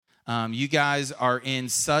You guys are in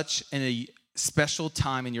such a special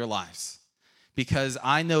time in your lives, because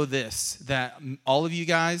I know this, that all of you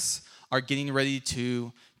guys are getting ready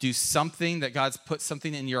to do something that God's put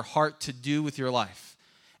something in your heart to do with your life.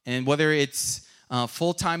 And whether it's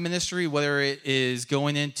full-time ministry, whether it is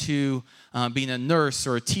going into being a nurse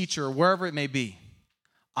or a teacher, or wherever it may be,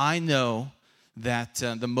 I know that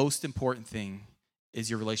the most important thing is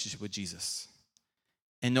your relationship with Jesus.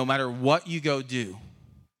 And no matter what you go do,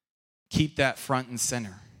 keep that front and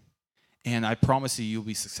center. And I promise you'll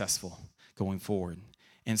be successful going forward.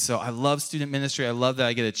 And so I love student ministry. I love that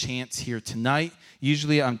I get a chance here tonight.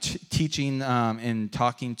 Usually I'm teaching and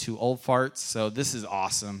talking to old farts, so this is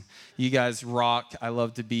awesome. You guys rock. I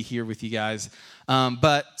love to be here with you guys.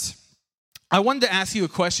 But I wanted to ask you a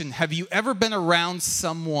question. Have you ever been around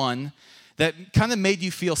someone that kind of made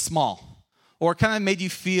you feel small, or kind of made you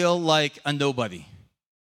feel like a nobody?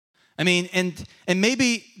 I mean, and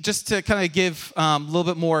maybe just to kind of give a little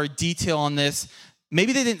bit more detail on this,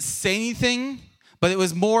 maybe they didn't say anything, but it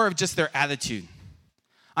was more of just their attitude.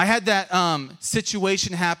 I had that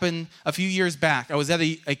situation happen a few years back. I was at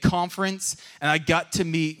a conference, and I got to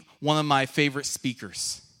meet one of my favorite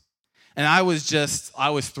speakers. And I was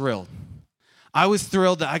thrilled. I was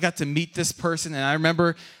thrilled that I got to meet this person, and I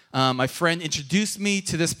remember my friend introduced me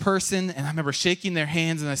to this person, and I remember shaking their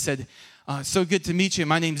hands, and I said, so good to meet you.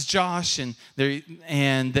 My name's Josh.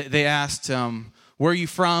 And they asked, where are you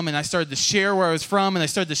from? And I started to share where I was from, and I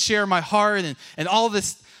started to share my heart and all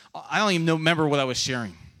this. I don't even remember what I was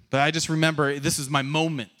sharing, but I just remember this was my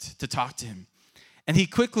moment to talk to him. And he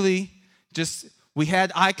quickly we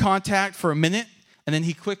had eye contact for a minute, and then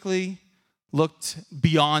he quickly looked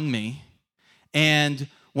beyond me. And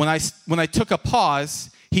when I took a pause,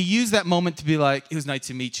 he used that moment to be like, it was nice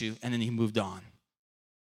to meet you, and then he moved on.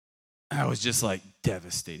 I was just like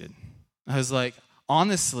devastated. I was like,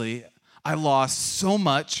 honestly, I lost so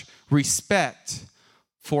much respect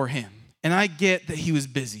for him. And I get that he was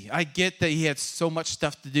busy. I get that he had so much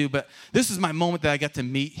stuff to do, but this was my moment that I got to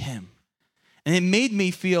meet him. And it made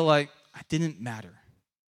me feel like I didn't matter.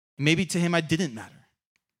 Maybe to him I didn't matter.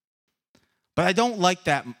 But I don't like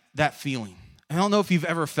that feeling. I don't know if you've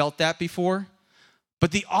ever felt that before,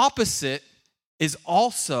 but the opposite is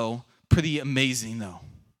also pretty amazing though.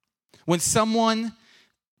 When someone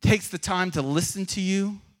takes the time to listen to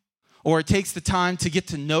you, or it takes the time to get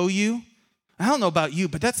to know you, I don't know about you,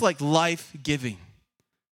 but that's like life-giving.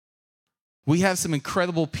 We have some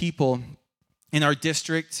incredible people in our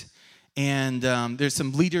district, and there's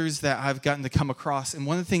some leaders that I've gotten to come across, and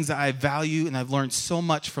one of the things that I value and I've learned so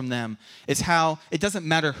much from them is how it doesn't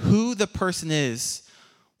matter who the person is.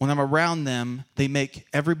 When I'm around them, they make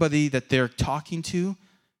everybody that they're talking to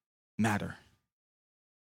matter.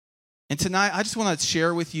 And tonight, I just want to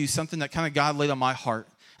share with you something that kind of God laid on my heart.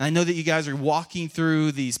 And I know that you guys are walking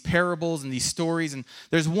through these parables and these stories, and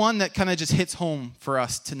there's one that kind of just hits home for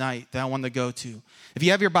us tonight that I want to go to. If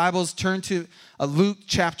you have your Bibles, turn to Luke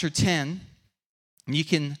chapter 10, and you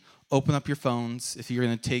can open up your phones if you're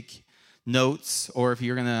going to take notes or if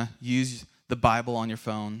you're going to use the Bible on your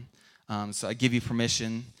phone. So I give you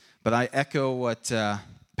permission, but I echo what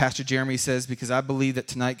Pastor Jeremy says, because I believe that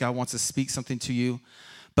tonight God wants to speak something to you.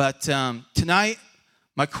 But tonight,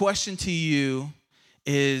 my question to you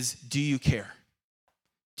is, do you care?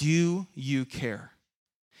 Do you care?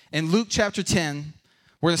 In Luke chapter 10,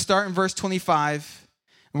 we're going to start in verse 25.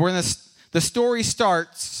 And the story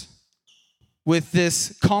starts with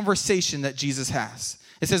this conversation that Jesus has.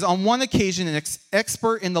 It says, on one occasion, an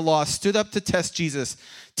expert in the law stood up to test Jesus.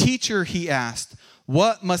 Teacher, he asked,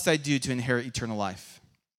 what must I do to inherit eternal life?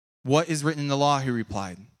 What is written in the law, he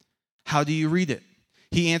replied. How do you read it?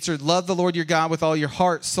 He answered, love the Lord your God with all your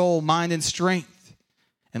heart, soul, mind, and strength,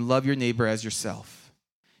 and love your neighbor as yourself.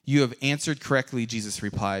 You have answered correctly, Jesus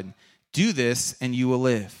replied. Do this and you will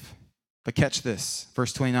live. But catch this,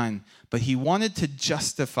 verse 29. But he wanted to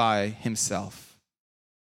justify himself.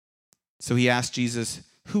 So he asked Jesus,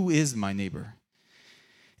 who is my neighbor?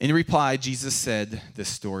 In reply, Jesus said this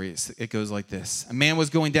story. It goes like this. A man was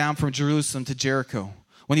going down from Jerusalem to Jericho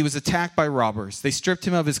when he was attacked by robbers. They stripped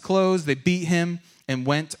him of his clothes, they beat him, and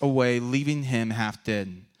went away, leaving him half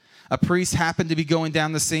dead. A priest happened to be going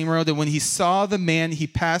down the same road, and when he saw the man, he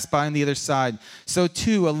passed by on the other side. So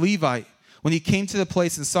too, a Levite, when he came to the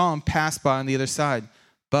place and saw him, passed by on the other side.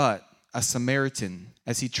 But a Samaritan,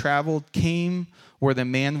 as he traveled, came where the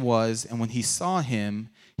man was, and when he saw him,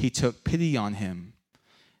 he took pity on him.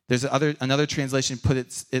 There's another translation put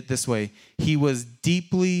it this way. He was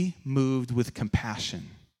deeply moved with compassion.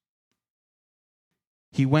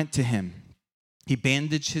 He went to him, He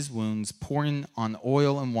bandaged his wounds, pouring on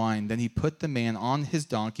oil and wine. Then he put the man on his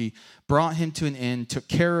donkey, brought him to an inn, took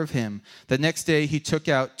care of him. The next day he took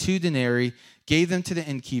out 2 denarii, gave them to the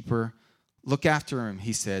innkeeper. Look after him,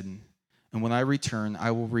 he said, and when I return,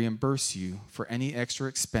 I will reimburse you for any extra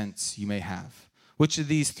expense you may have. Which of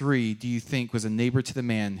these 3 do you think was a neighbor to the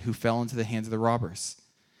man who fell into the hands of the robbers?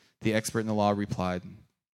 The expert in the law replied,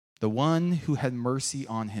 the one who had mercy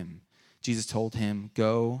on him. Jesus told him,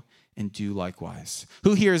 go and do likewise.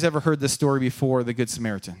 Who here has ever heard this story before, the Good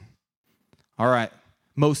Samaritan? All right,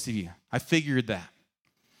 most of you. I figured that.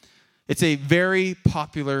 It's a very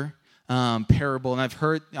popular parable,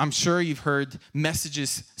 and I'm sure you've heard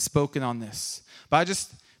messages spoken on this. But I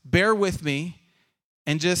just bear with me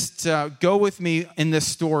and just go with me in this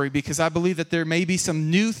story, because I believe that there may be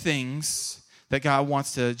some new things that God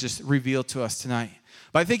wants to just reveal to us tonight.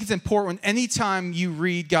 But I think it's important anytime you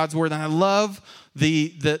read God's word, and I love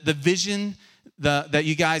the vision that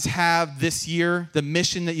you guys have this year, the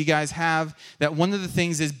mission that you guys have, that one of the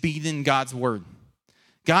things is being in God's word.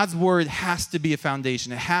 God's word has to be a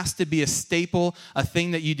foundation. It has to be a staple, a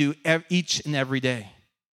thing that you do each and every day.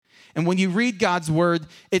 And when you read God's word,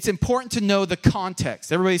 it's important to know the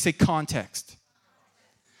context. Everybody say context.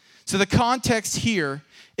 So the context here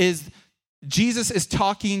is Jesus is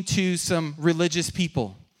talking to some religious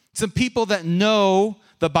people, some people that know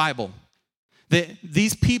the Bible.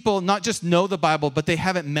 These people not just know the Bible, but they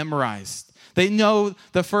have it memorized. They know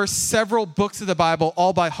the first several books of the Bible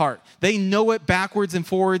all by heart. They know it backwards and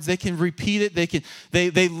forwards. They can repeat it.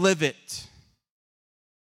 They live it.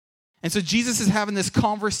 And so Jesus is having this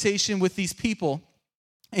conversation with these people,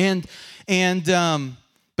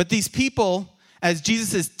 but these people, as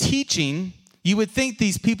Jesus is teaching, you would think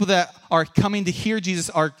these people that are coming to hear Jesus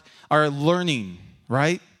are learning,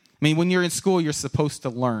 right? I mean, when you're in school, you're supposed to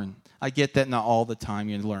learn. I get that not all the time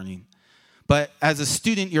you're learning. But as a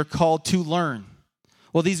student, you're called to learn.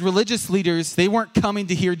 Well, these religious leaders, they weren't coming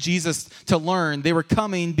to hear Jesus to learn. They were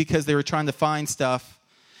coming because they were trying to find stuff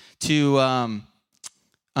to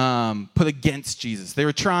put against Jesus. They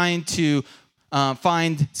were trying to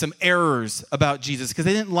find some errors about Jesus because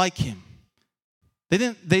they didn't like him.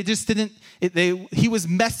 He was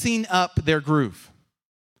messing up their groove.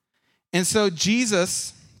 And so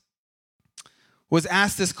Jesus was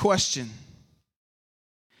asked this question.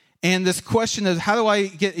 And this question is, how do I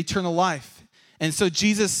get eternal life? And so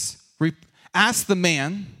Jesus asked the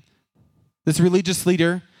man, this religious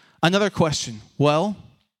leader, another question. Well,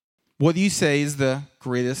 what do you say is the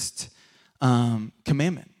greatest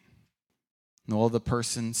commandment? And well, the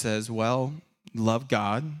person says, well, love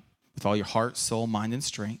God with all your heart, soul, mind, and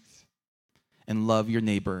strength, and love your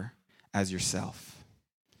neighbor as yourself.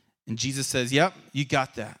 And Jesus says, yep, you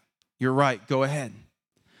got that. You're right. Go ahead.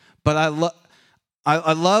 But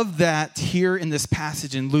I love that here in this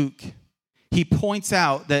passage in Luke, he points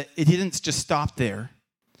out that it didn't just stop there.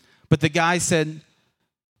 But the guy said,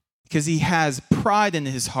 because he has pride in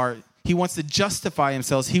his heart, he wants to justify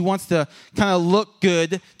himself. He wants to kind of look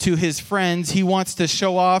good to his friends. He wants to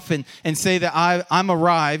show off and say that I'm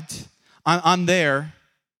arrived. I'm there.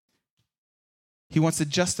 He wants to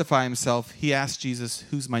justify himself. He asked Jesus,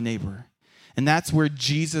 who's my neighbor? And that's where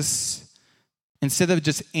Jesus, instead of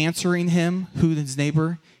just answering him, who's his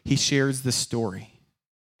neighbor, he shares the story.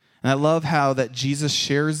 And I love how that Jesus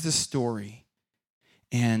shares the story,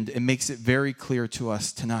 and it makes it very clear to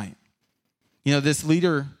us tonight. You know, this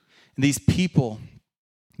leader, these people,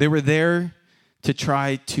 they were there to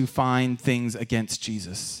try to find things against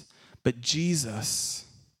Jesus. But Jesus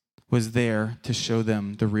was there to show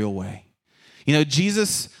them the real way. You know,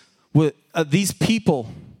 these people,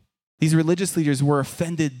 these religious leaders were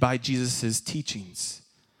offended by Jesus' teachings.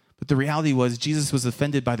 But the reality was Jesus was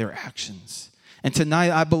offended by their actions. And tonight,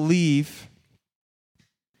 I believe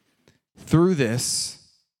through this,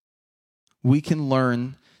 we can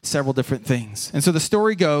learn several different things. And so the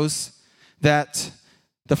story goes that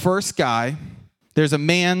the first guy, there's a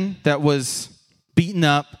man that was beaten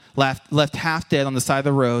up, left half dead on the side of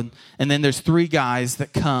the road, and then there's 3 guys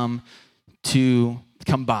that come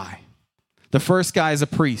by. The first guy is a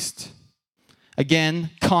priest. Again,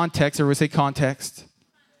 context, everybody say context.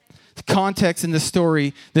 Context in the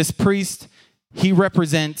story, this priest, he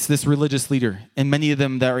represents this religious leader, and many of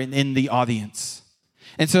them that are in the audience.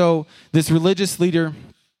 And so this religious leader,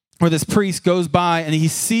 or this priest, goes by and he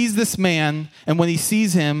sees this man, and when he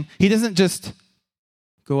sees him, he doesn't just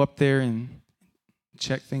go up there and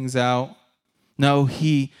check things out. No,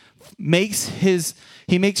 he makes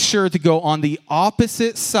sure to go on the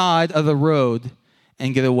opposite side of the road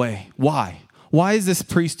and get away. Why? Why is this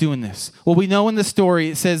priest doing this? Well, we know in the story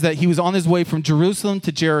it says that he was on his way from Jerusalem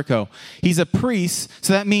to Jericho. He's a priest,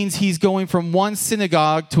 so that means he's going from one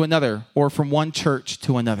synagogue to another, or from one church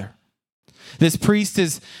to another. This priest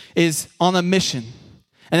is on a mission.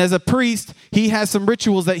 And as a priest, he has some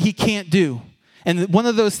rituals that he can't do. And one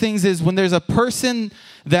of those things is when there's a person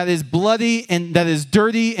that is bloody and that is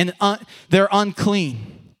dirty and they're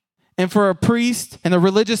unclean. And for a priest and a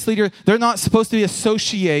religious leader, they're not supposed to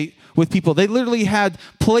associate with people. They literally had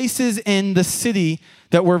places in the city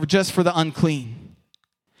that were just for the unclean.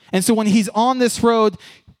 And so when he's on this road,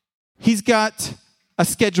 he's got a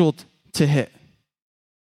schedule to hit.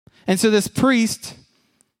 And so this priest,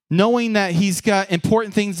 knowing that he's got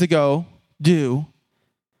important things to go do,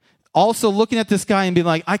 also looking at this guy and being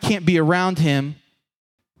like, I can't be around him,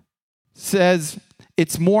 says,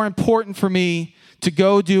 it's more important for me to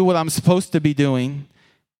go do what I'm supposed to be doing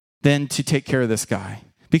than to take care of this guy.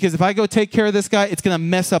 Because if I go take care of this guy, it's going to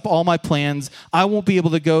mess up all my plans. I won't be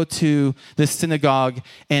able to go to this synagogue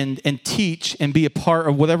and teach and be a part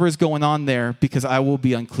of whatever is going on there because I will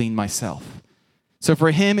be unclean myself. So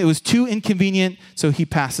for him, it was too inconvenient, so he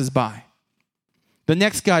passes by. The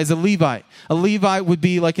next guy is a Levite. A Levite would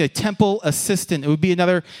be like a temple assistant. It would be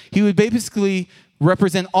he would basically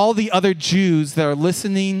represent all the other Jews that are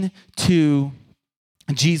listening to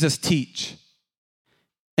Jesus teach.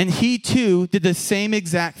 And he too did the same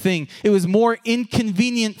exact thing. It was more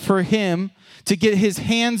inconvenient for him to get his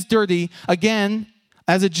hands dirty. Again,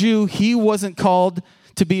 as a Jew, he wasn't called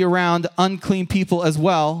to be around unclean people as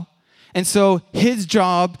well. And so his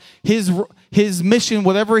job, his mission,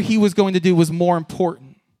 whatever he was going to do was more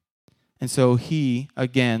important. And so he,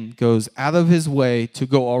 again, goes out of his way to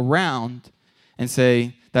go around and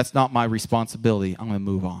say, that's not my responsibility. I'm going to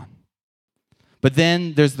move on. But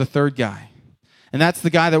then there's the third guy. And that's the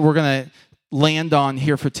guy that we're going to land on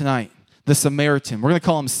here for tonight, the Samaritan. We're going to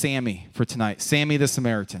call him Sammy for tonight, Sammy the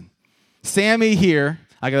Samaritan. Sammy here,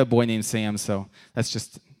 I got a boy named Sam, so that's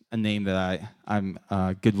just a name that I'm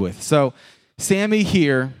good with. So Sammy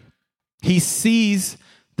here, he sees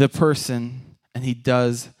the person and he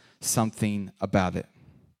does something about it.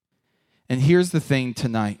 And here's the thing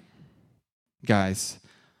tonight, guys.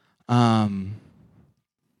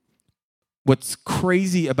 What's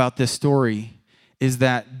crazy about this story is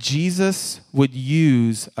that Jesus would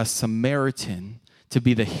use a Samaritan to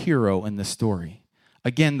be the hero in the story.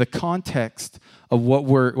 Again, the context of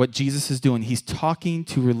what Jesus is doing, he's talking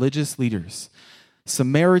to religious leaders.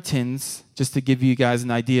 Samaritans, just to give you guys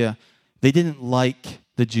an idea, they didn't like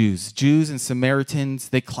the Jews. Jews and Samaritans,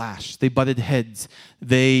 they clashed. They butted heads.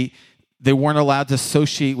 They weren't allowed to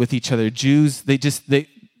associate with each other. Jews, they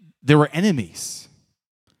were enemies.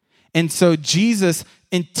 And so Jesus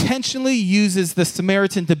intentionally uses the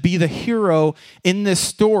Samaritan to be the hero in this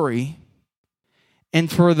story.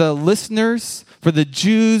 And for the listeners, for the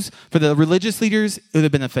Jews, for the religious leaders, it would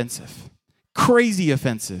have been offensive. Crazy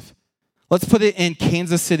offensive. Let's put it in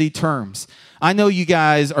Kansas City terms. I know you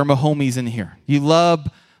guys are Mahomies in here. You love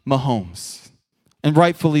Mahomes. And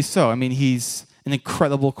rightfully so. I mean, he's an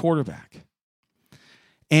incredible quarterback.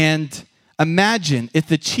 And imagine if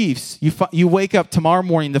the Chiefs, you wake up tomorrow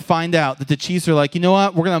morning to find out that the Chiefs are like, you know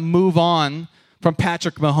what, we're going to move on from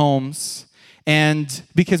Patrick Mahomes, and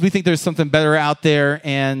because we think there's something better out there,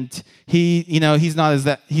 and he's not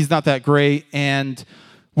that great, and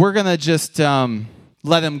we're going to just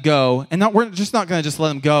let him go. And we're just not going to just let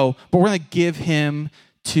him go, but we're going to give him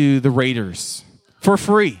to the Raiders for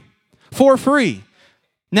free. For free.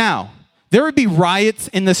 Now, there would be riots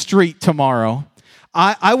in the street tomorrow.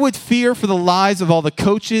 I would fear for the lives of all the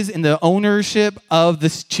coaches and the ownership of the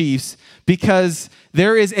Chiefs, because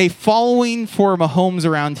there is a following for Mahomes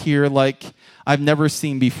around here like I've never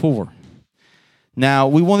seen before. Now,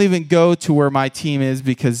 we won't even go to where my team is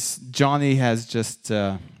because Johnny has just...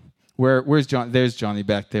 where's John? There's Johnny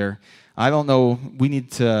back there. I don't know. We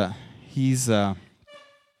need to... he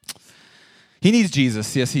needs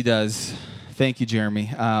Jesus. Yes, he does. Thank you,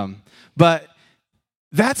 Jeremy. But...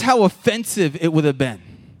 that's how offensive it would have been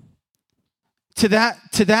to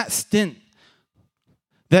that stint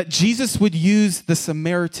that Jesus would use the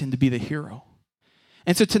Samaritan to be the hero.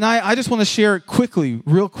 And so tonight, I just want to share quickly,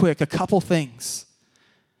 real quick, a couple things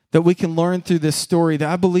that we can learn through this story that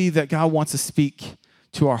I believe that God wants to speak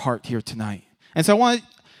to our heart here tonight. And so I want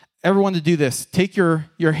everyone to do this. Take your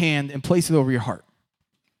hand and place it over your heart.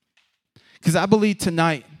 Because I believe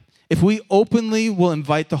tonight, if we openly will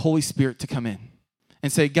invite the Holy Spirit to come in,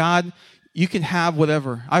 and say, God, you can have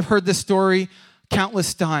whatever. I've heard this story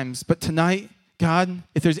countless times, but tonight, God,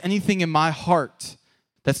 if there's anything in my heart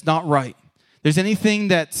that's not right, there's anything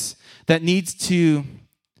that needs to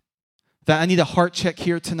that I need a heart check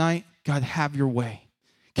here tonight, God, have your way.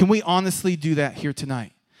 Can we honestly do that here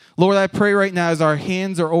tonight? Lord, I pray right now as our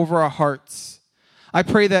hands are over our hearts, I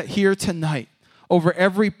pray that here tonight, over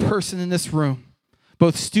every person in this room,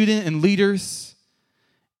 both student and leaders,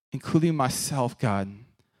 including myself, God,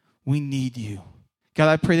 we need you. God,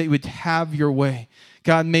 I pray that you would have your way.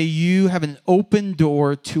 God, may you have an open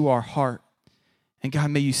door to our heart. And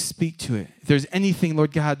God, may you speak to it. If there's anything,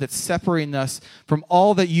 Lord God, that's separating us from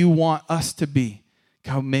all that you want us to be,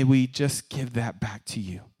 God, may we just give that back to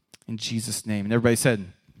you. In Jesus' name. And everybody said,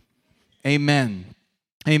 amen.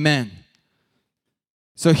 Amen.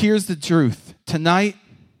 So here's the truth. Tonight,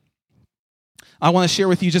 I want to share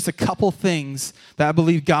with you just a couple things that I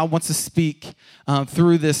believe God wants to speak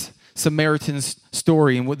through this Samaritan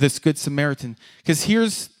story and with this Good Samaritan. Because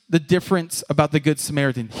here's the difference about the Good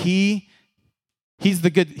Samaritan. He's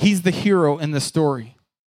the hero in the story.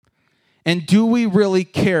 And do we really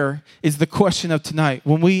care is the question of tonight.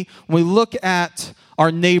 When we look at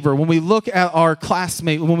our neighbor, when we look at our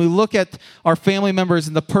classmate, when we look at our family members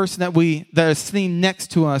and the person that is sitting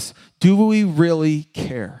next to us, do we really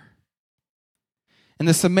care? And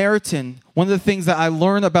the Samaritan, one of the things that I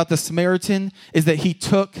learned about the Samaritan is that he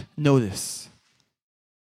took notice.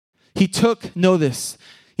 He took notice.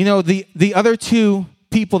 You know, the other two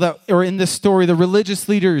people that are in this story, the religious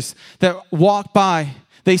leaders that walked by,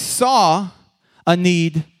 they saw a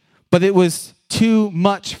need, but it was too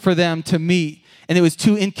much for them to meet, and it was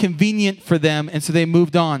too inconvenient for them, and so they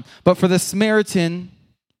moved on. But for the Samaritan,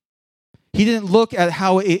 he didn't look at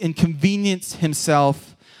how it inconvenienced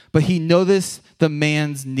himself, but he noticed the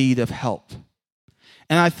man's need of help.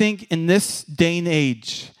 And I think in this day and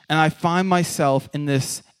age, and I find myself in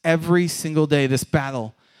this every single day, this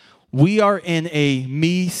battle, we are in a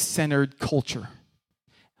me-centered culture.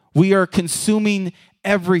 We are consuming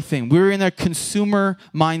everything. We're in a consumer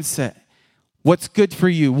mindset. What's good for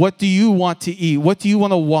you? What do you want to eat? What do you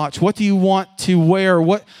want to watch? What do you want to wear?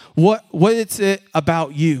 What is it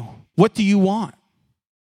about you? What do you want?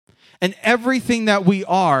 And everything that we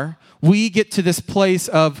are, we get to this place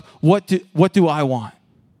of what do I want?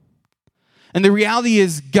 And the reality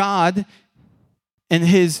is God and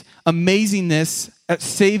his amazingness at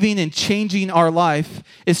saving and changing our life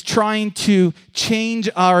is trying to change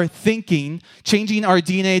our thinking, changing our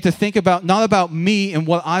DNA to think about not about me and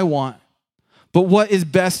what I want, but what is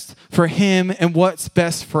best for him and what's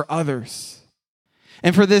best for others.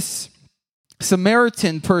 And for this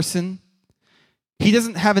Samaritan person, he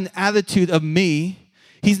doesn't have an attitude of me.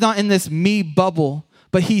 He's not in this me bubble,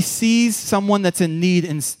 but he sees someone that's in need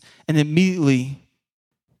and immediately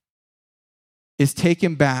is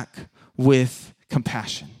taken back with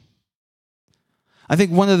compassion. I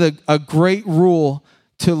think one of a great rule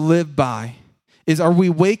to live by is, are we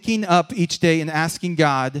waking up each day and asking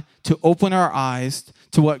God to open our eyes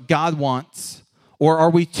to what God wants, or are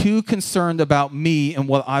we too concerned about me and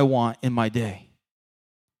what I want in my day?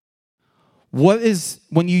 What is,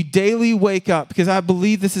 when you daily wake up, because I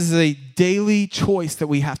believe this is a daily choice that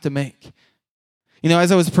we have to make. You know,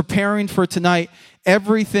 as I was preparing for tonight,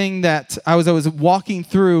 everything that I was walking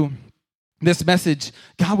through this message,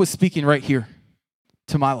 God was speaking right here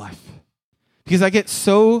to my life. Because I get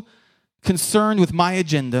so concerned with my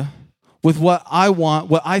agenda, with what I want,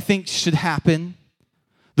 what I think should happen,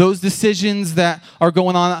 those decisions that are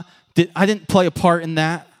going on, I didn't play a part in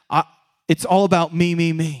that. It's all about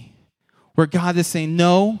me. Where God is saying,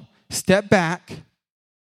 no, step back,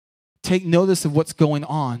 take notice of what's going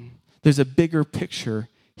on. There's a bigger picture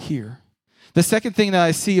here. The second thing that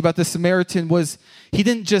I see about the Samaritan was he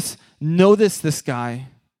didn't just notice this guy,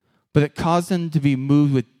 but it caused him to be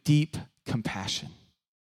moved with deep compassion.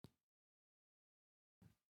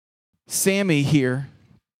 Sammy here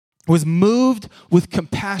was moved with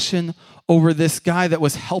compassion over this guy that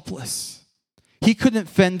was helpless. He couldn't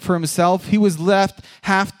fend for himself. He was left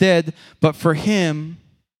half dead, but for him,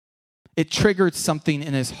 it triggered something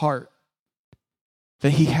in his heart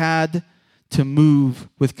that he had to move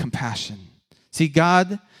with compassion. See,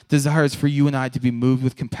 God desires for you and I to be moved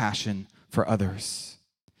with compassion for others.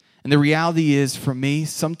 And the reality is, for me,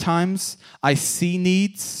 sometimes I see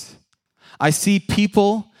needs. I see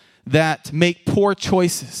people that make poor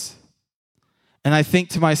choices. And I think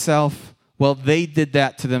to myself, well, they did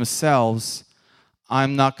that to themselves.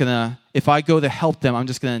 I'm not going to, if I go to help them, I'm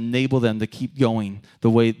just going to enable them to keep going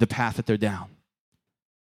the path that they're down.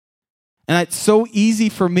 And it's so easy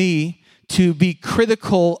for me to be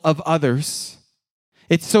critical of others.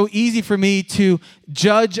 It's so easy for me to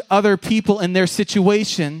judge other people in their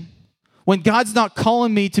situation when God's not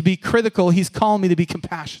calling me to be critical, he's calling me to be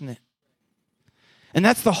compassionate. And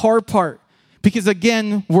that's the hard part, Because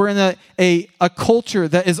again, we're in a culture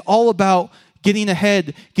that is all about getting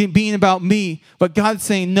ahead, being about me. But God's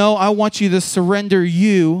saying, no, I want you to surrender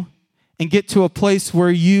you and get to a place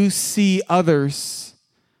where you see others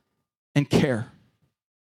and care.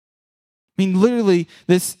 I mean, literally,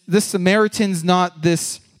 this Samaritan's not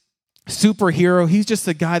this superhero. He's just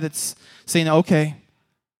a guy that's saying, okay,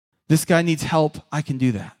 this guy needs help. I can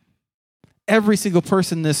do that. Every single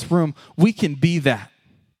person in this room, we can be that.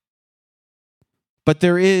 But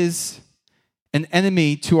there is an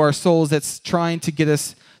enemy to our souls that's trying to get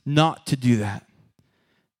us not to do that.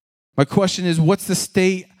 My question is, what's the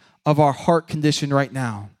state of our heart condition right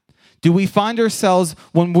now? Do we find ourselves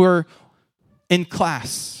when we're in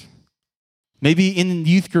class, maybe in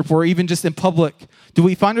youth group or even just in public, do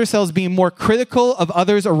we find ourselves being more critical of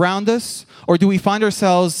others around us, or do we find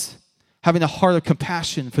ourselves having a heart of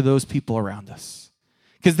compassion for those people around us?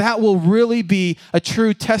 Because that will really be a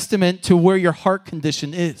true testament to where your heart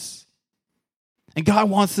condition is. And God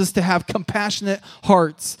wants us to have compassionate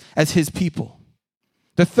hearts as his people.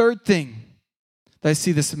 The third thing that I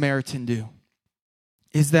see the Samaritan do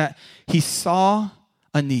is that he saw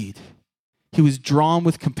a need. He was drawn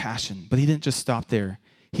with compassion, but he didn't just stop there.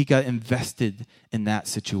 He got invested in that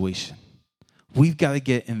situation. We've got to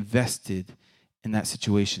get invested in that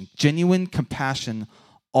situation. Genuine compassion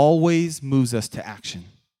always moves us to action.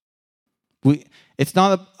 It's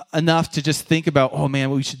not enough to just think about, oh man,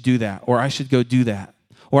 we should do that, or I should go do that,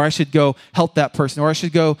 or I should go help that person, or I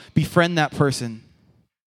should go befriend that person.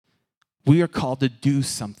 We are called to do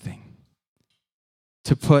something,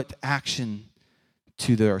 to put action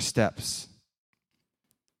to their steps.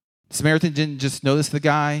 The Samaritan didn't just notice the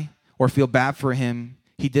guy or feel bad for him.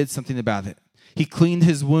 He did something about it. He cleaned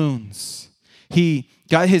his wounds. He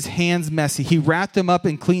got his hands messy. He wrapped them up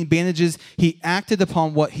in clean bandages. He acted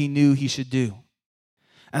upon what he knew he should do.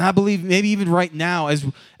 And I believe maybe even right now,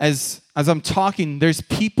 as I'm talking, there's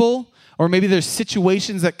people or maybe there's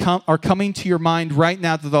situations that are coming to your mind right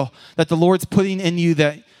now that the Lord's putting in you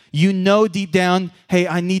that you know deep down, hey,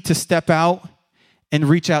 I need to step out and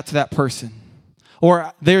reach out to that person.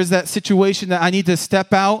 Or there's that situation that I need to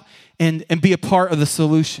step out and be a part of the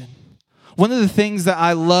solution. One of the things that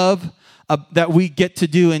I love that we get to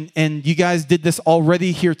do, and you guys did this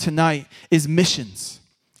already here tonight, is missions.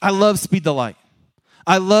 I love Speed the Light.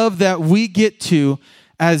 I love that we get to,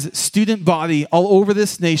 as student body all over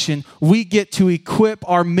this nation, we get to equip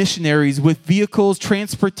our missionaries with vehicles,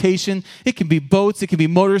 transportation. It can be boats, it can be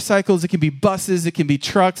motorcycles, it can be buses, it can be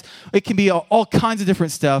trucks, it can be all kinds of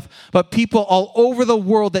different stuff. But people all over the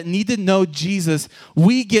world that need to know Jesus,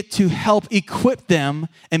 we get to help equip them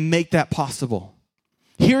and make that possible.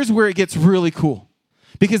 Here's where it gets really cool.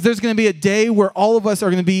 Because there's going to be a day where all of us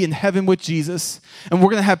are going to be in heaven with Jesus, and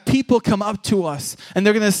we're going to have people come up to us, and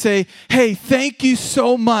they're going to say, hey, thank you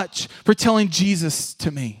so much for telling Jesus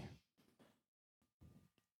to me.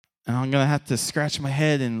 And I'm going to have to scratch my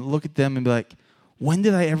head and look at them and be like, when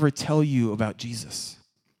did I ever tell you about Jesus?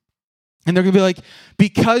 And they're going to be like,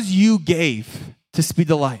 because you gave to Speed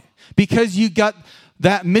the Light, because you got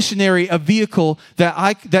that missionary a vehicle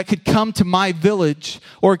that could come to my village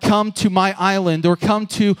or come to my island or come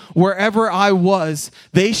to wherever I was.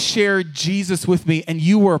 They shared Jesus with me, and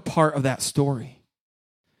you were a part of that story.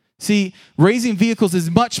 See, raising vehicles is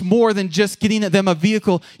much more than just getting them a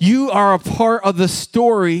vehicle. You are a part of the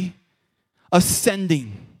story of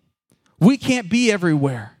sending. We can't be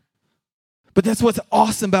everywhere. But that's what's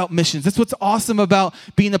awesome about missions. That's what's awesome about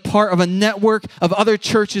being a part of a network of other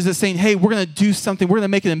churches that's saying, hey, we're going to do something. We're going to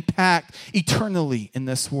make an impact eternally in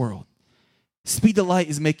this world. Speed the Light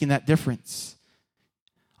is making that difference.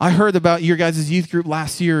 I heard about your guys' youth group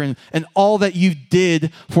last year and all that you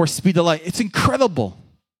did for Speed the Light. It's incredible.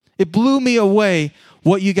 It blew me away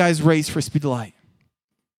what you guys raised for Speed the Light.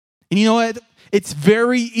 And you know what? It's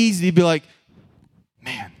very easy to be like,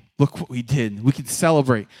 man, look what we did. We can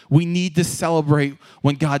celebrate. We need to celebrate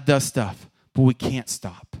when God does stuff, but we can't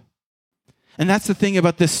stop. And that's the thing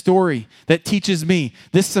about this story that teaches me.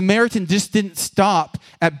 This Samaritan just didn't stop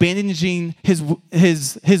at bandaging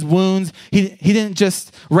his wounds. He didn't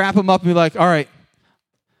just wrap him up and be like, all right,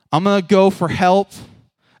 I'm going to go for help,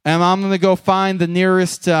 and I'm going to go find the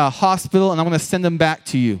nearest hospital, and I'm going to send him back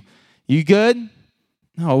to you. You good?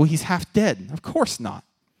 No, he's half dead. Of course not.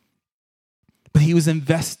 But he was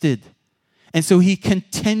invested. And so he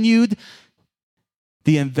continued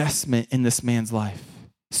the investment in this man's life.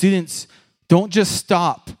 Students, don't just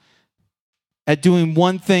stop at doing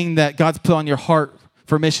one thing that God's put on your heart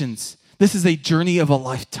for missions. This is a journey of a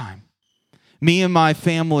lifetime. Me and my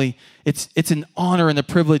family, it's an honor and a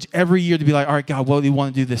privilege every year to be like, all right, God, what do you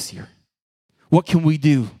want to do this year? What can we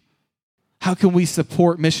do? How can we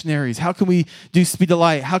support missionaries? How can we do Speed the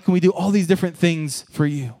Light? How can we do all these different things for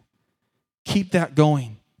you? Keep that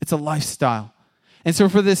going. It's a lifestyle. And so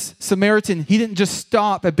for this Samaritan, he didn't just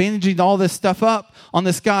stop at bandaging all this stuff up on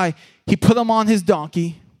this guy. He put him on his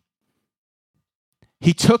donkey.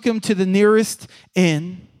 He took him to the nearest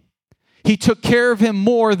inn. He took care of him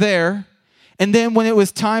more there. And then when it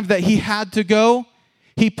was time that he had to go,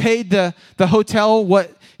 he paid the hotel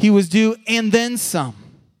what he was due and then some.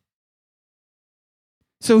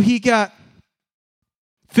 So he got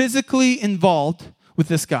physically involved with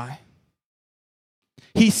this guy.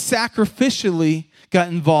 He sacrificially got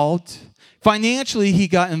involved. Financially, he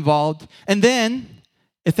got involved. And then,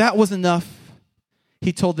 if that was enough,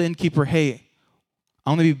 he told the innkeeper, hey,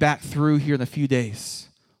 I'm going to be back through here in a few days.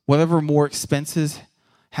 Whatever more expenses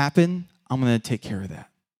happen, I'm going to take care of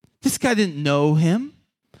that. This guy didn't know him.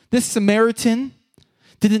 This Samaritan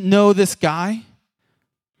didn't know this guy.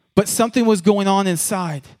 But something was going on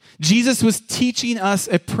inside. Jesus was teaching us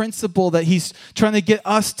a principle that he's trying to get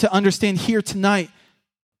us to understand here tonight.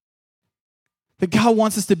 That God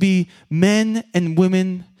wants us to be men and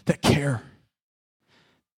women that care.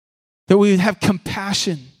 That we would have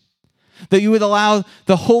compassion. That you would allow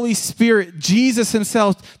the Holy Spirit, Jesus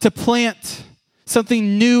himself, to plant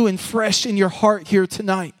something new and fresh in your heart here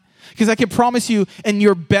tonight. Because I can promise you, in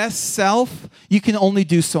your best self, you can only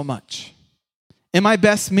do so much. In my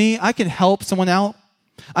best me, I can help someone out.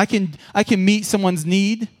 I can meet someone's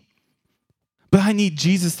need. But I need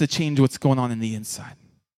Jesus to change what's going on in the inside.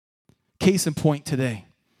 Case in point today.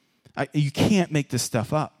 You can't make this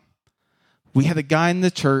stuff up. We had a guy in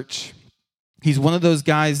the church. He's one of those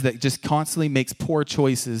guys that just constantly makes poor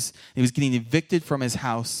choices. He was getting evicted from his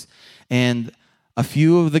house. And a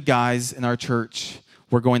few of the guys in our church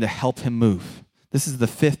were going to help him move. This is the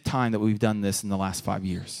 5th time that we've done this in the last 5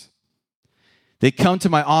 years. They come to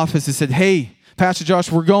my office and said, hey, Pastor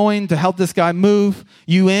Josh, we're going to help this guy move.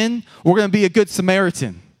 You in? We're going to be a good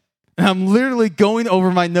Samaritan. And I'm literally going over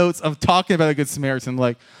my notes of talking about a good Samaritan.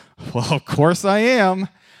 Like, well, of course I am.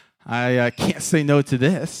 I can't say no to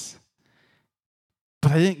this.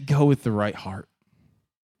 But I didn't go with the right heart.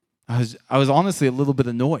 I was honestly a little bit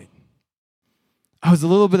annoyed. I was a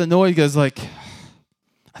little bit annoyed because I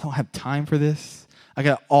don't have time for this. I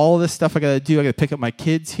got all this stuff I got to do. I got to pick up my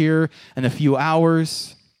kids here in a few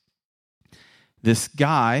hours. This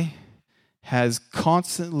guy has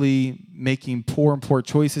constantly making poor and poor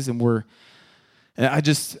choices, and I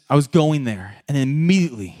was going there, and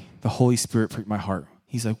immediately the Holy Spirit pricked my heart.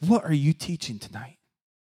 He's like, what are you teaching tonight?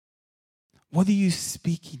 What are you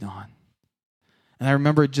speaking on? And I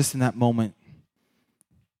remember just in that moment,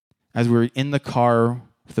 as we were in the car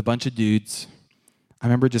with a bunch of dudes, I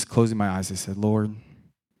remember just closing my eyes. I said, Lord,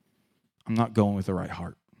 I'm not going with the right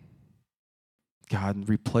heart. God,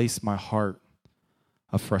 replace my heart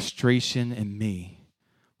of frustration in me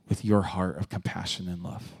with your heart of compassion and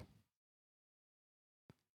love.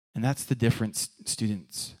 And that's the difference,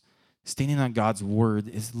 students. Standing on God's word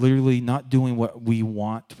is literally not doing what we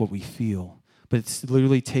want, what we feel, but it's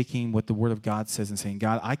literally taking what the word of God says and saying,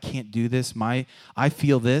 God, I can't do this. I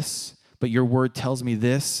feel this, but your word tells me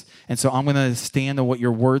this, and so I'm going to stand on what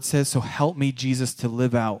your word says. So help me, Jesus, to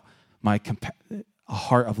live out a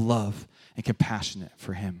heart of love and compassionate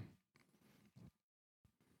for him.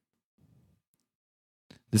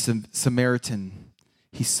 The Samaritan,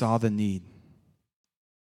 he saw the need.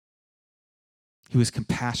 He was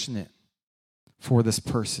compassionate for this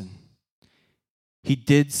person. He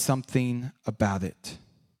did something about it.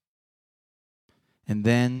 And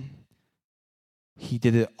then he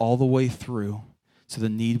did it all the way through, so the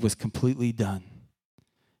need was completely done.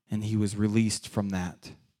 And he was released from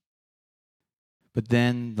that. But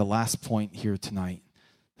then the last point here tonight,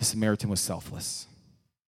 the Samaritan was selfless.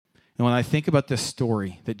 And when I think about this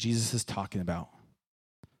story that Jesus is talking about,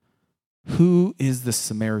 who is the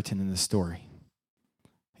Samaritan in this story?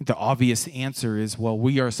 I think the obvious answer is, well,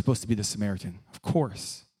 we are supposed to be the Samaritan, of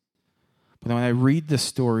course. But when I read this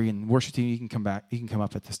story, and worship team, you can come back, you can come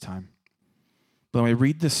up at this time. But when I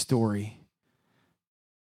read this story,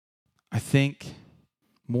 I think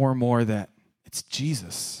more and more that it's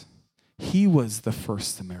Jesus. He was the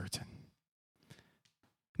first Samaritan.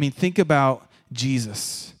 I mean, think about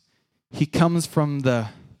Jesus. He comes from the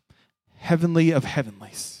heavenly of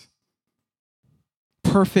heavenlies.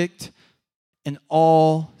 Perfect in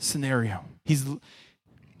all scenario. He's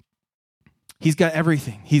got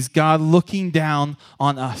everything. He's God looking down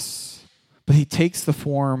on us. But he takes the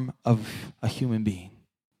form of a human being.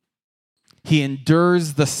 He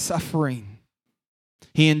endures the suffering.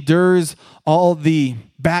 He endures all the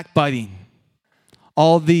backbiting,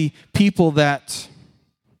 all the people that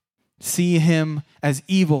see him as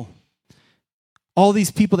evil. All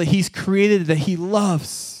these people that he's created, that he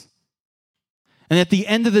loves. And at the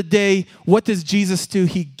end of the day, what does Jesus do?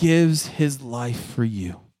 He gives his life for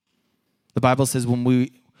you. The Bible says when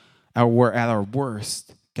we were at our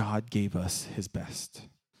worst, God gave us his best.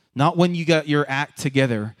 Not when you got your act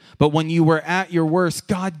together, but when you were at your worst,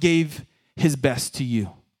 God gave his best to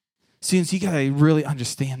you. Students, you got to really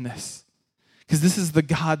understand this, because this is the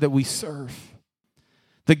God that we serve.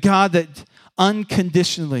 The God that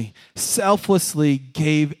unconditionally, selflessly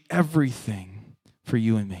gave everything for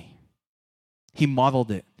you and me. He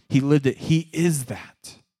modeled it. He lived it. He is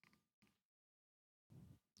that.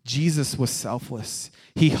 Jesus was selfless.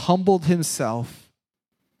 He humbled himself,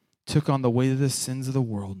 took on the weight of the sins of the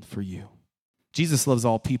world for you. Jesus loves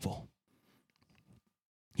all people.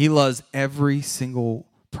 He loves every single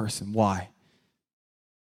person. Why?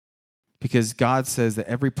 Because God says that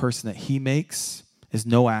every person that he makes is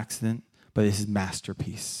no accident, but is his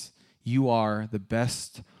masterpiece. You are the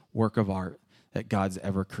best work of art that God's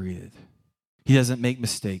ever created. He doesn't make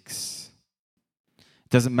mistakes. It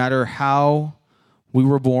doesn't matter how we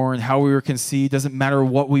were born, how we were conceived. It doesn't matter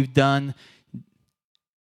what we've done.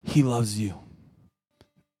 He loves you.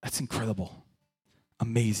 That's incredible.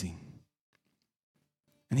 Amazing.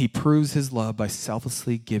 And he proves his love by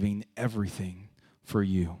selflessly giving everything for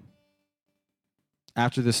you.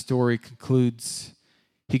 After the story concludes,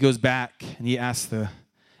 he goes back and he asks the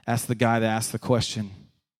guy that asked the question,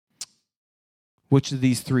 which of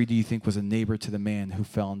these three do you think was a neighbor to the man who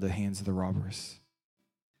fell into the hands of the robbers?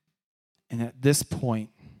 And at this point,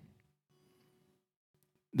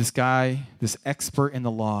 this guy, this expert in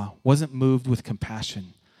the law, wasn't moved with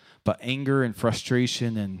compassion, but anger and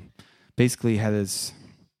frustration, and basically had his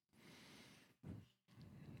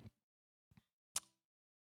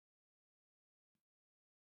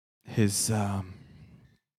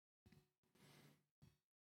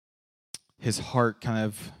heart kind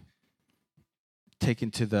of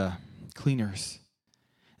taken to the cleaners.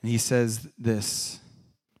 And he says this,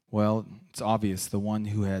 well, it's obvious, the one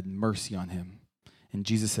who had mercy on him. And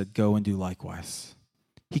Jesus said, go and do likewise.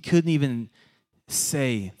 He couldn't even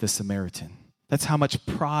say the Samaritan. That's how much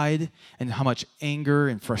pride and how much anger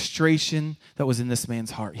and frustration that was in this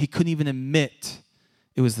man's heart. He couldn't even admit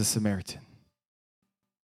it was the Samaritan.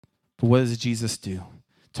 But what does Jesus do?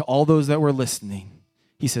 To all those that were listening,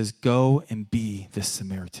 he says, go and be this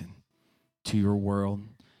Samaritan to your world,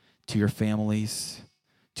 to your families,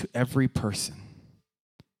 to every person,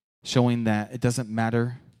 showing that it doesn't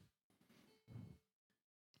matter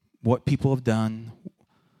what people have done,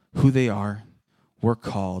 who they are, we're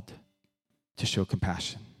called to show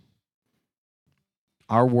compassion.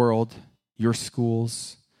 Our world, your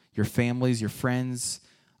schools, your families, your friends,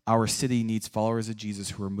 our city needs followers of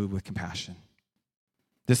Jesus who are moved with compassion.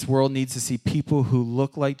 This world needs to see people who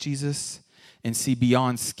look like Jesus and see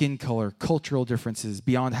beyond skin color, cultural differences,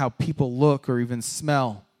 beyond how people look or even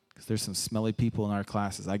smell, because there's some smelly people in our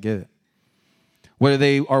classes, I get it. Whether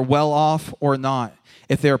they are well off or not,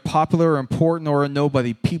 if they're popular or important or a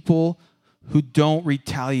nobody, people who don't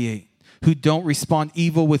retaliate, who don't respond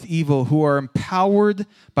evil with evil, who are empowered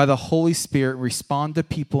by the Holy Spirit, respond to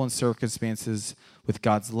people and circumstances with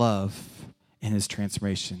God's love and his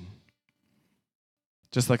transformation.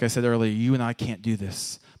 Just like I said earlier, you and I can't do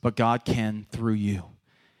this, but God can through you.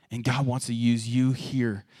 And God wants to use you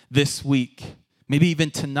here this week, maybe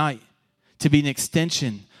even tonight, to be an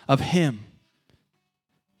extension of him.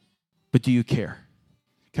 But do you care?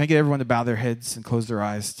 Can I get everyone to bow their heads and close their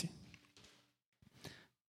eyes?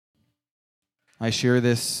 I share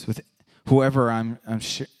this with whoever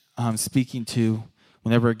I'm speaking to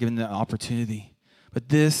whenever given the opportunity. But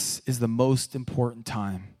this is the most important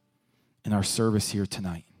time in our service here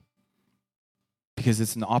tonight, because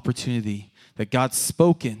it's an opportunity that God's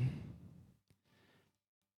spoken,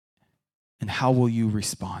 and how will you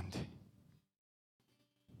respond?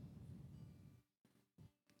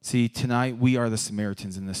 See, tonight we are the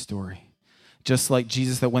Samaritans in this story. Just like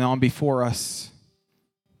Jesus that went on before us,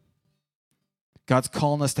 God's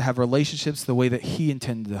calling us to have relationships the way that he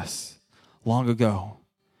intended us long ago.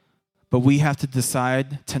 But we have to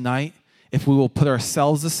decide tonight if we will put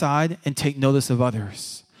ourselves aside and take notice of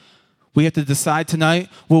others. We have to decide tonight,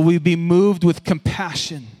 will we be moved with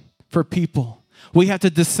compassion for people? We have to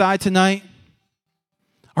decide tonight,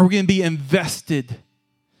 are we going to be invested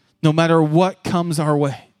no matter what comes our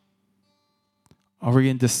way? Are we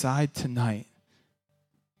going to decide tonight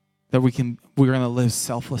that we're going to live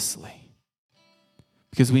selflessly?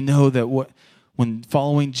 Because we know that when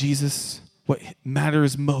following Jesus, what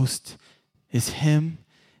matters most is him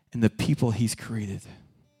and the people he's created.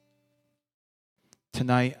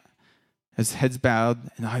 Tonight, as heads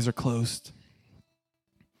bowed and eyes are closed,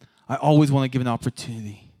 I always want to give an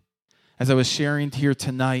opportunity. As I was sharing here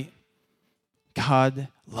tonight, God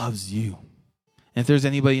loves you. And if there's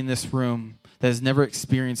anybody in this room that has never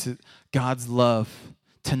experienced God's love,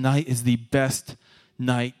 tonight is the best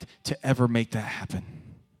night to ever make that happen.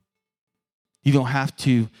 You don't have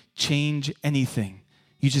to change anything.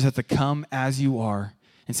 You just have to come as you are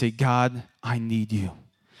and say, God, I need you.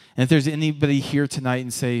 And if there's anybody here tonight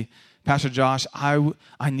and say, Pastor Josh,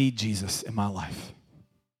 I need Jesus in my life.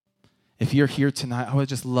 If you're here tonight, I would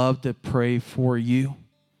just love to pray for you.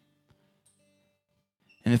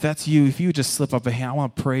 And if that's you, if you would just slip up a hand, I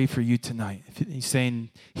want to pray for you tonight. If you're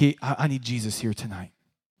saying, I need Jesus here tonight.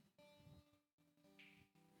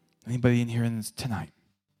 Anybody in here tonight?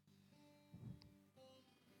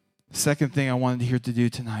 The second thing I wanted here to do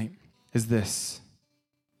tonight is this.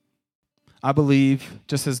 I believe,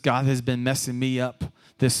 just as God has been messing me up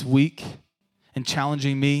this week and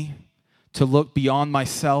challenging me to look beyond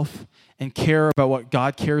myself and care about what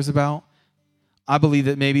God cares about, I believe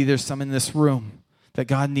that maybe there's some in this room that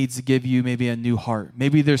God needs to give you maybe a new heart.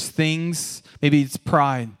 Maybe there's things, maybe it's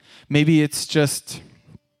pride. Maybe it's just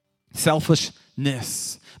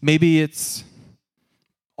selfishness. Maybe it's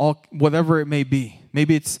whatever it may be.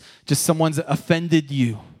 Maybe it's just someone's offended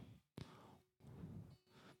you.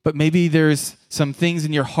 But maybe there's some things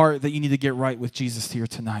in your heart that you need to get right with Jesus here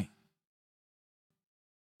tonight.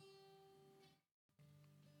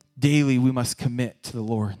 Daily, we must commit to the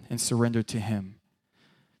Lord and surrender to Him.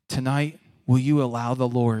 Tonight, will you allow the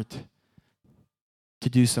Lord to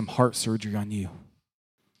do some heart surgery on you?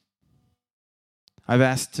 I've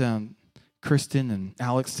asked Kristen and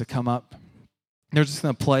Alex to come up. They're just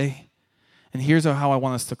going to play. And here's how I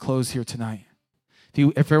want us to close here tonight.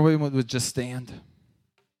 If everyone would just stand.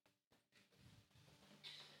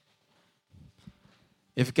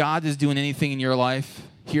 If God is doing anything in your life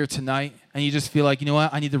here tonight, and you just feel like, you know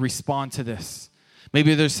what, I need to respond to this.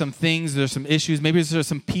 Maybe there's some things, there's some issues. Maybe there's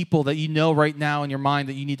some people that you know right now in your mind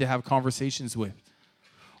that you need to have conversations with.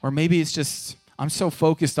 Or maybe it's just, I'm so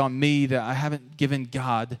focused on me that I haven't given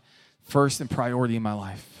God first and priority in my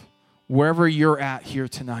life. Wherever you're at here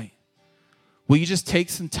tonight, will you just take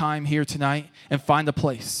some time here tonight and find a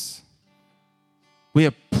place? We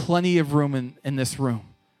have plenty of room in this room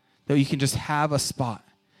that you can just have a spot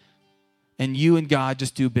and you and God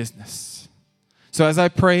just do business. So as I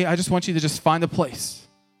pray, I just want you to just find a place.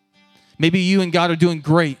 Maybe you and God are doing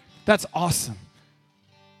great. That's awesome.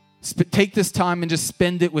 Take this time and just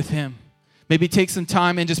spend it with Him. Maybe take some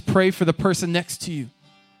time and just pray for the person next to you.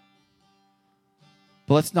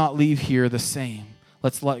 But let's not leave here the same.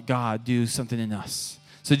 Let's let God do something in us.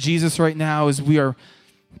 So Jesus, right now, as we are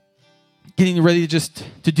getting ready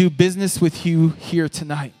to do business with you here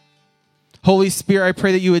tonight, Holy Spirit, I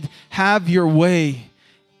pray that you would have your way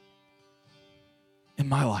in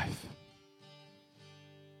my life.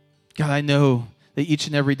 God, I know that each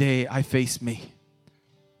and every day I face me.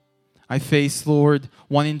 I face, Lord,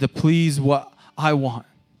 wanting to please what I want.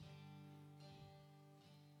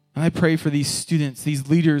 And I pray for these students, these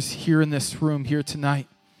leaders here in this room here tonight.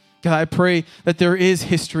 God, I pray that there is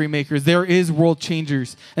history makers, there is world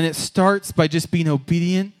changers, and it starts by just being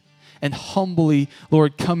obedient and humbly,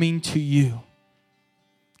 Lord, coming to you,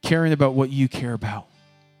 caring about what you care about.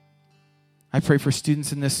 I pray for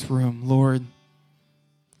students in this room, Lord,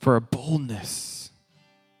 for a boldness.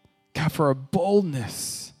 God, for a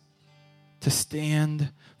boldness to stand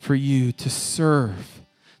for you, to serve,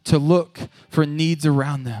 to look for needs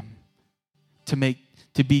around them,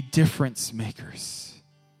 to be difference makers.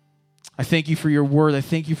 I thank you for your word. I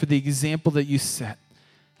thank you for the example that you set.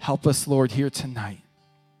 Help us, Lord, here tonight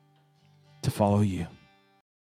to follow you.